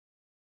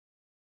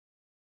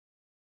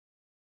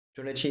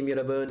Tony,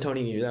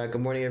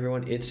 good morning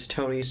everyone, it's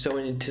Tony. So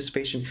in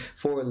anticipation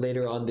for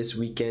later on this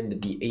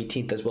weekend, the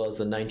 18th as well as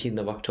the 19th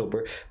of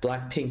October,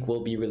 Blackpink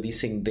will be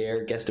releasing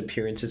their guest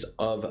appearances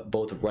of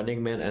both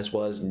Running Man as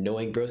well as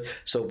Knowing Bros.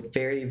 So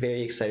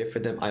very excited for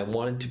them. I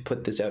wanted to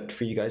put this out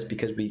for you guys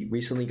because we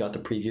recently got the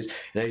previews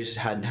and I just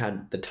hadn't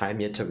had the time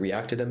yet to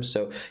react to them.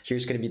 So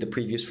here's going to be the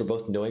previews for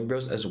both Knowing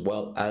Bros as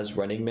well as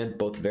Running Man.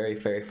 Both very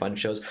fun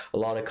shows, a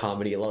lot of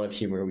comedy, a lot of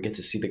humor. We get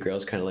to see the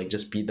girls kind of like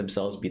just be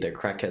themselves, be their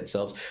crackhead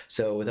selves.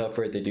 So without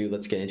further ado,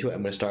 let's get into it.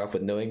 I'm going to start off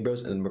with Knowing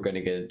Bros and then we're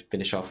going to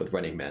finish off with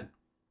Running Man.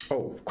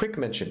 Oh, quick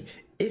mention.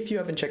 If you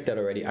haven't checked out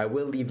already, I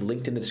will leave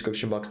linked in the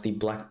description box the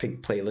Blackpink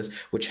playlist,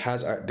 which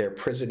has their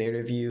prison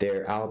interview,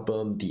 their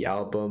album, the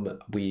album.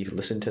 We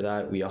listened to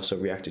that. We also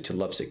reacted to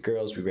Lovesick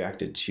Girls. We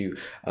reacted to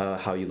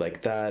How You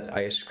Like That,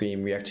 Ice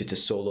Cream, reacted to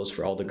solos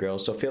for all the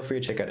girls. So feel free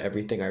to check out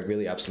everything. I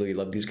really absolutely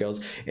love these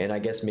girls. And I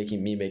guess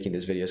making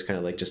this video is kind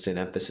of like just an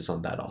emphasis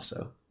on that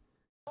also.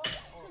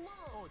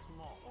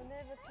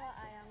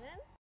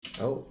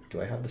 Oh, do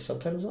I have the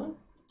subtitles on?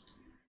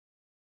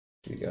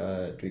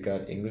 Do we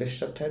got English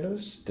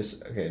subtitles?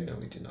 This okay? No,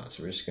 we do not.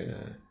 So we're just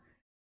gonna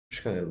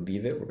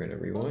leave it. We're gonna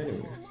rewind.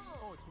 And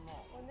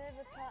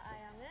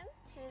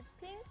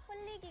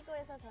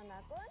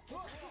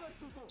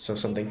so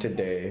something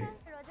today.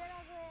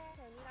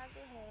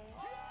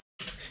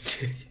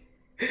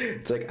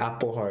 It's like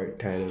Apple Heart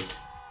kind of.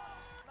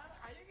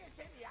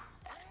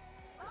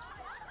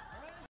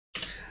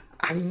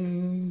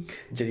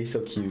 Jennie's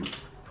so cute.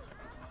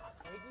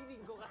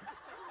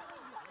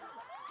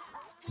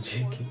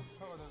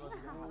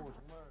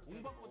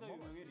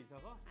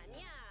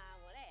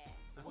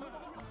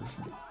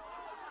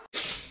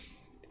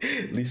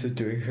 Lisa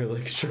doing her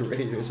like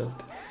charade or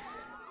something.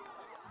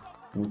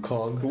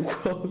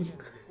 Wukong.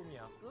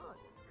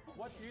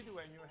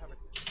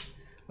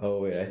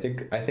 Oh wait, I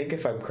think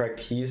if I'm correct,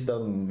 he's the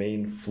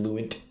main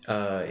fluent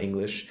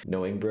English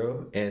knowing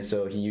bro, and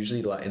so he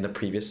usually in the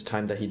previous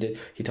time that he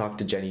talked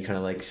to Jennie, kind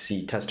of like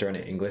test her on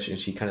English, and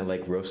she kind of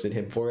like roasted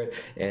him for it,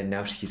 and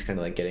now he's kind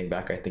of like getting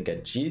back, I think,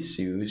 at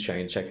Jisoo, who's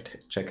trying to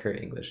check her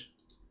English.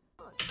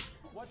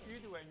 What do you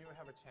do when you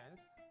have a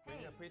chance? When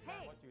you have free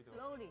time, what do you do?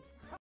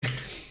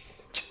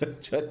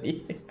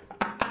 Johnny.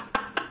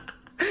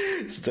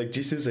 It's like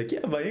Jisoo's like,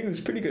 yeah, my English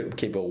is pretty good.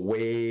 Okay, but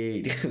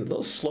wait, a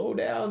little slow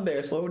down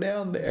there.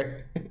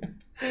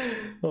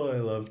 Oh, I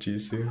love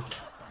Jisoo.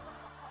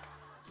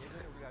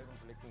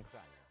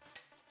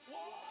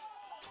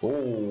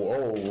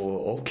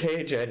 Oh,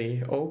 okay,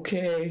 Jennie.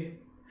 Okay.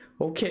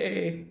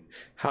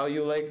 How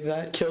you like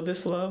that? Kill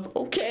this love?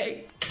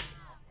 Okay.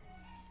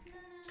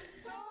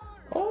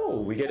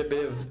 Oh, we get a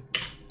bit of.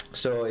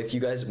 So if you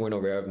guys weren't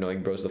aware of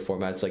Knowing Bros, the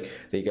format's like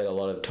they get a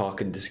lot of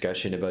talk and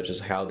discussion about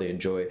just how they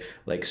enjoy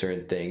like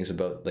certain things,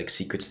 about like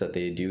secrets that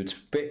they do. It's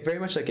very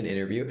much like an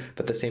interview,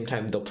 but at the same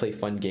time they'll play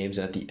fun games,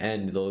 and at the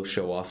end they'll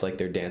show off like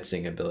their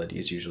dancing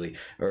abilities usually,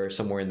 or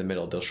somewhere in the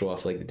middle they'll show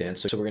off like the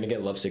dance. So we're gonna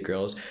get Lovesick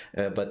Girls,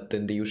 but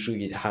then they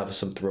usually have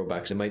some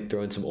throwbacks. They might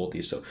throw in some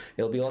oldies, so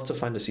it'll be lots of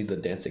fun to see the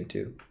dancing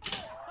too.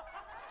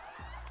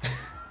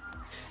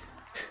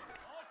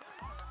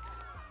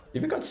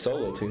 Even got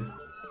solo too.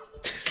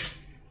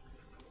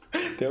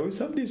 They always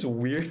have these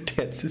weird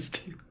dances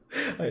too.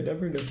 I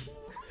never know.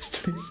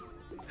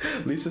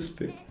 Lisa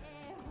spit.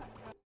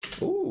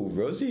 Ooh,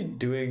 Rosie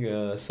doing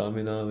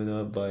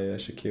Samina by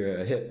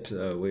Shakira. Hip.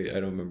 Wait, I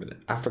don't remember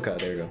that. Africa,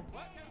 there you go.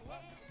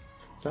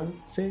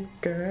 Lovesick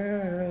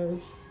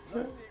Girls.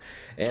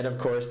 And of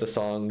course, the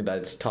song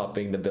that's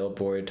topping the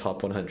Billboard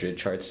Top 100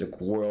 charts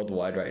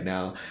worldwide right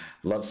now,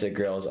 Lovesick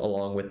Girls,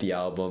 along with the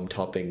album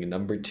topping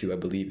 #2, I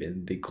believe,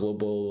 in the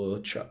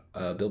global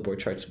Billboard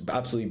charts.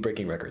 Absolutely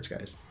breaking records,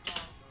 guys.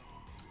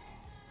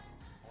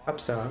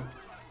 Upside.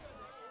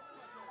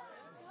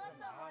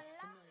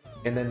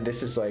 And then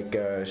this is like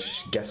a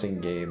guessing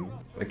game,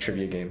 like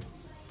trivia game.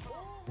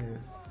 Yeah.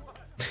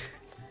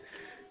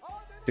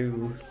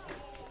 do.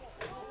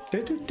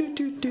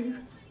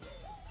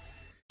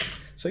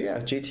 So yeah,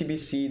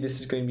 JTBC, this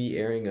is going to be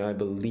airing, I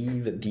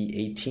believe,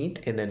 the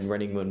 18th, and then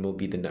Running Man will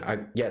be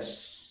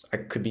yes, I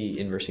could be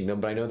inversing them,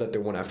 but I know that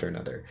they're one after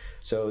another.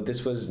 So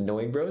this was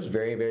Knowing Bros,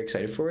 very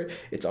excited for it.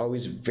 It's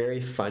always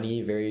very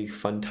funny, very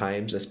fun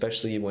times,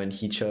 especially when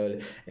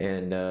Heechul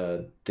and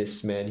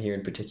this man here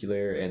in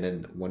particular, and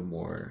then one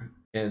more.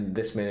 And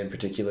this man in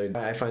particular,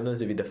 I find them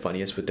to be the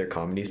funniest with their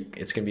comedy.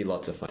 It's gonna be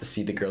lots of fun to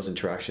see the girls'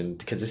 interaction,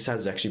 because this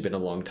has actually been a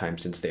long time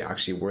since they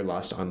actually were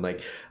last on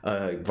like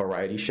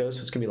variety shows,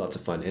 so it's gonna be lots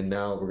of fun. And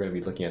now we're gonna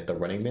be looking at the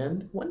Running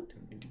Man one.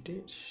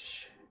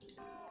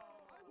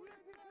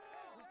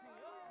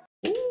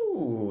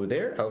 Ooh,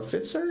 their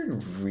outfits are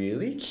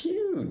really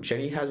cute.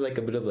 Jennie has like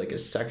a bit of like a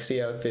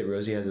sexy outfit.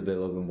 Rosie has a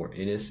little bit more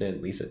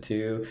innocent. Lisa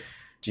too.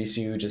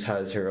 Jisoo just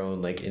has her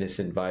own like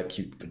innocent vibe.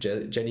 Cute, but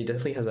Jennie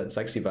definitely has that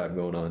sexy vibe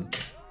going on.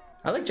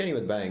 I like Jennie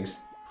with bangs.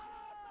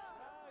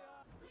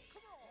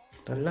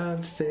 The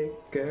Lovesick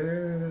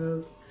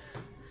Girls.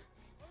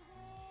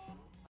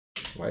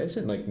 Why is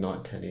it like not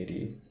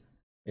 1080?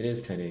 It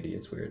is 1080.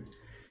 It's weird.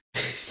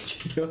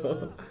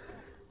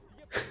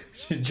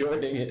 She's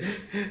joining it.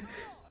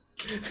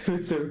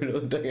 Who's the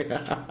real thing?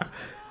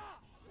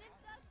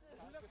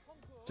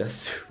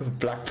 Just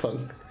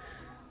Blackpink.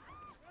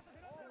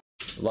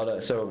 A lot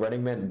of, so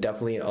Running Man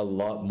definitely a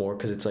lot more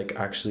because it's like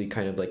actually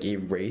kind of like a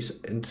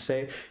race, and to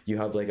say you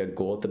have like a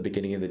goal at the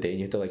beginning of the day and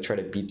you have to like try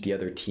to beat the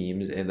other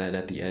teams, and then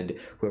at the end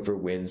whoever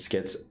wins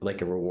gets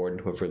like a reward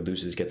and whoever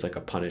loses gets like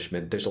a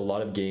punishment. There's a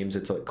lot of games.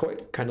 It's like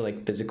quite kind of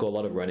like physical, a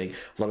lot of running,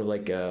 a lot of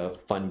like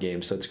fun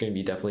games, so it's going to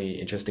be definitely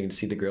interesting to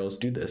see the girls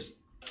do this.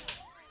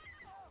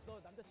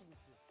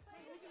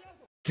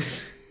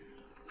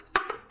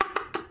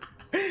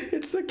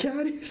 It's the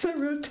caddies that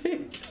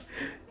rotate.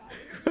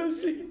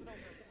 ROSÉ.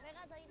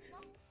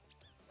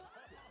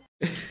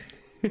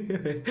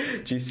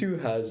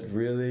 Jisoo has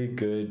really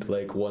good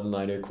like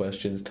one-liner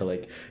questions to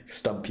like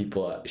stump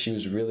people. She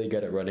was really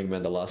good at Running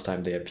Man the last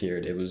time they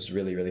appeared. It was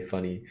really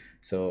funny.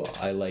 So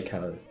I like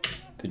how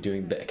they're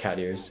doing the cat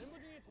ears.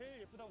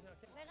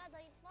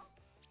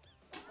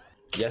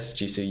 Yes,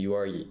 Jisoo,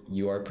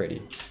 you are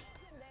pretty.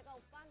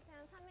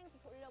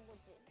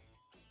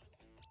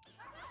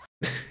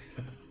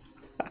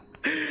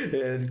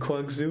 And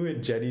Kwangsu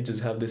and Jennie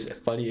just have this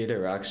funny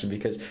interaction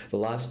because the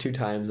last 2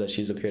 times that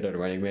she's appeared on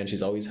Running Man,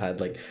 she's always had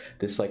like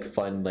this like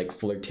fun, like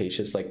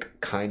flirtatious, like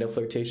kind of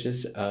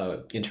flirtatious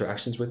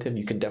interactions with him.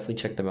 You can definitely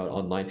check them out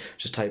online.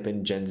 Just type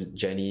in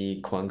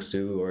Jennie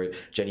Kwangsu or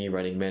Jennie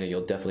Running Man and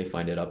you'll definitely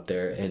find it up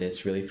there, and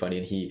it's really funny.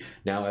 And he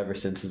now ever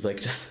since is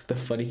like just the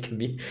funny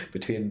chemistry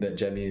between the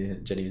Jennie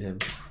and him.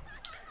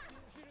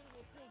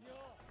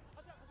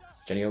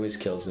 Jennie always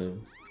kills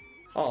him.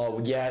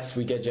 Oh yes,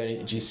 we get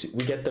Jennie, Jisoo,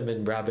 we get them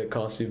in rabbit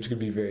costumes. It's gonna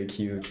be very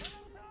cute.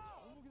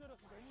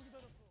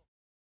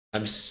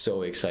 I'm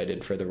so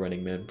excited for the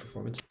Running Man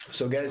performance.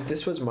 So guys,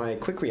 this was my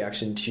quick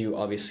reaction to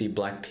obviously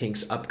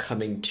Blackpink's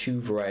upcoming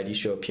 2 variety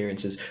show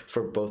appearances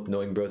for both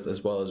Knowing Bros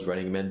as well as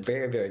Running Man.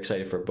 Very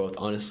excited for both.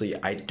 Honestly,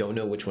 I don't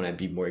know which one I'd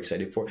be more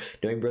excited for.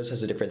 Knowing Bros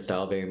has a different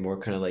style, very more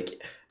kind of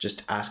like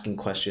just asking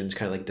questions,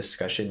 kind of like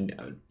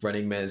discussion.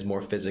 Running Man is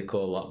more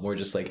physical, a lot more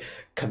just like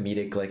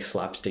comedic, like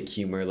slapstick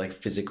humor, like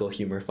physical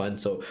humor fun.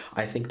 So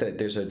I think that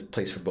there's a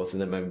place for both of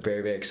them. I'm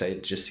very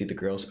excited to just see the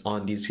girls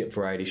on these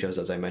variety shows,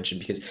 as I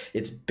mentioned, because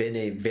it's been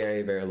a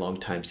very long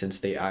time since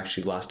they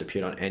actually last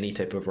appeared on any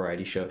type of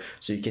variety show.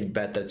 So you can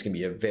bet that it's gonna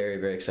be a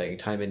very exciting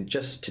time. And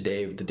just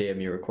today, the day of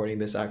me recording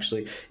this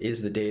actually,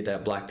 is the day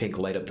that Blackpink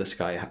Light Up the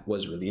Sky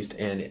was released.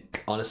 And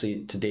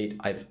honestly, to date,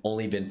 I've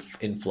only been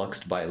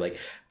influxed by like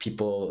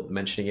people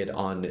mentioning it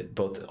on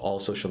both all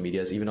social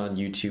medias, even on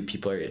YouTube.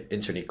 People are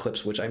inserting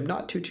clips, which I'm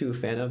not too a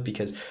fan of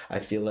because I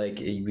feel like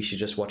we should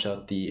just watch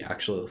out the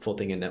actual full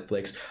thing in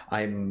Netflix.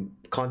 I'm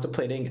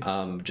contemplating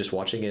just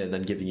watching it and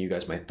then giving you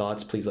guys my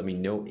thoughts. Please let me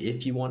know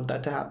if you want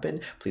that to happen.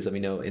 Please let me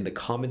know in the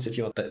comments if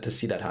you want that, to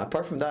see that happen.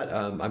 Apart from that,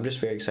 I'm just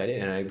very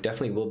excited, and I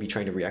definitely will be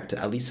trying to react to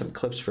at least some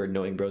clips for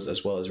Knowing Bros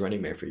as well as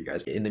Running Man for you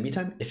guys. In the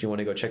meantime, if you want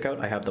to go check out,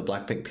 I have the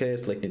Blackpink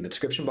playlist linked in the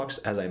description box.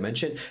 As I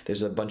mentioned,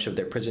 there's a bunch of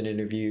their prison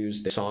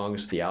interviews, their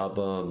songs, the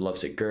album,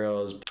 Lovesick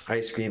Girls,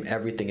 Ice Cream,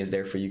 everything is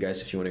there for you guys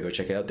if you want to go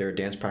check it out. There's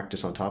dance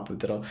practice on top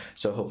of it all.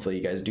 So hopefully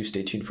you guys do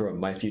stay tuned for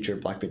my future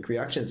Blackpink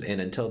reactions. And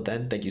until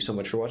then, thank you so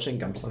much for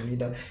watching.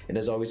 감사합니다. And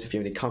as always, if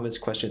you have any comments,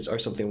 questions, or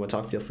something you want to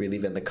talk, feel free to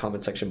leave it in the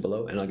comment section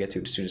below and I'll get to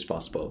it as soon as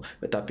possible.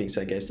 With that being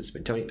said, guys, this has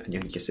been Tony.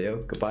 안녕히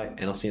계세요. Goodbye,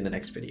 and I'll see you in the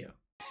next video.